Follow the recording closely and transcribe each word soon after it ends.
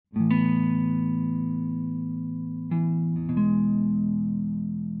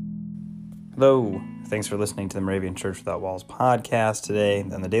Hello, thanks for listening to the Moravian Church Without Walls podcast today.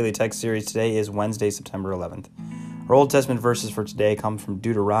 And the daily text series today is Wednesday, September 11th. Our Old Testament verses for today come from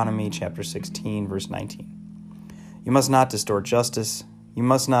Deuteronomy chapter 16, verse 19. You must not distort justice. You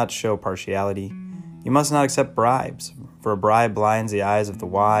must not show partiality. You must not accept bribes, for a bribe blinds the eyes of the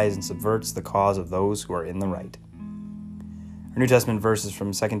wise and subverts the cause of those who are in the right. Our New Testament verse is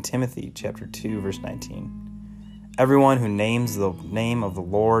from 2 Timothy chapter 2, verse 19. Everyone who names the name of the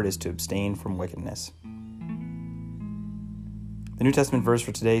Lord is to abstain from wickedness. The New Testament verse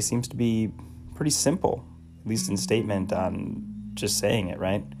for today seems to be pretty simple, at least in statement on just saying it,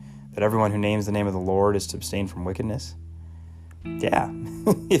 right? That everyone who names the name of the Lord is to abstain from wickedness. Yeah,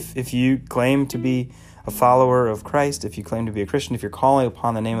 if you claim to be a follower of Christ, if you claim to be a Christian, if you're calling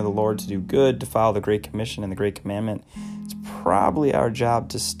upon the name of the Lord to do good, to follow the Great Commission and the Great Commandment, it's probably our job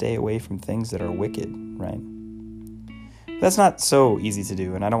to stay away from things that are wicked, right? That's not so easy to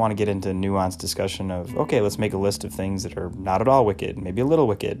do, and I don't want to get into nuanced discussion of, okay, let's make a list of things that are not at all wicked, maybe a little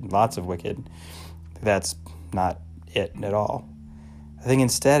wicked, lots of wicked. That's not it at all. I think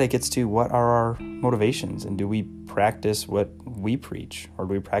instead it gets to what are our motivations, and do we practice what we preach, or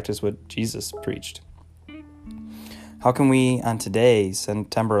do we practice what Jesus preached? How can we, on today,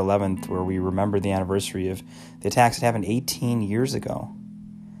 September 11th, where we remember the anniversary of the attacks that happened 18 years ago,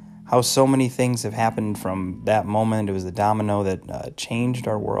 how so many things have happened from that moment? It was the domino that changed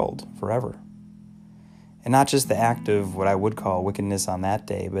our world forever. And not just the act of what I would call wickedness on that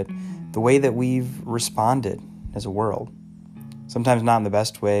day, but the way that we've responded as a world. Sometimes not in the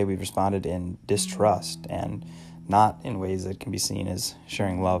best way. We've responded in distrust and not in ways that can be seen as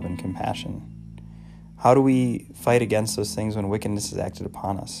sharing love and compassion. How do we fight against those things when wickedness is acted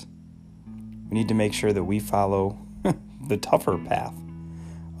upon us? We need to make sure that we follow the tougher path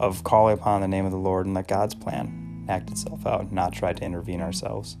of calling upon the name of the Lord and let God's plan act itself out, not try to intervene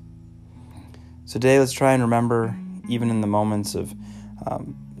ourselves. So today, let's try and remember, even in the moments of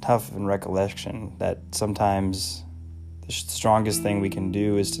tough and recollection, that sometimes the strongest thing we can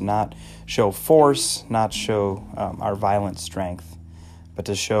do is to not show force, not show our violent strength, but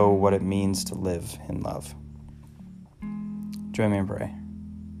to show what it means to live in love. Join me in prayer.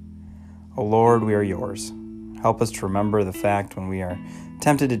 O Lord, we are yours. Help us to remember the fact when we are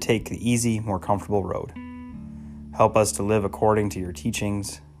tempted to take the easy, more comfortable road. Help us to live according to your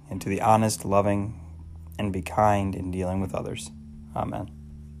teachings and to the honest, loving, and be kind in dealing with others. Amen.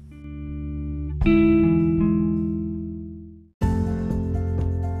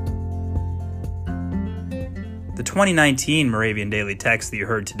 The 2019 Moravian Daily Text that you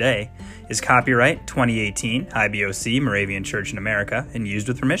heard today is copyright 2018 IBOC Moravian Church in America and used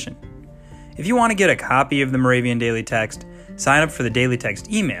with permission. If you want to get a copy of the Moravian Daily Text, sign up for the Daily Text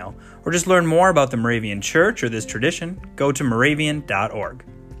email, or just learn more about the Moravian Church or this tradition, go to moravian.org.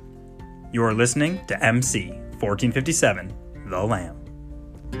 You are listening to MC 1457, The Lamb.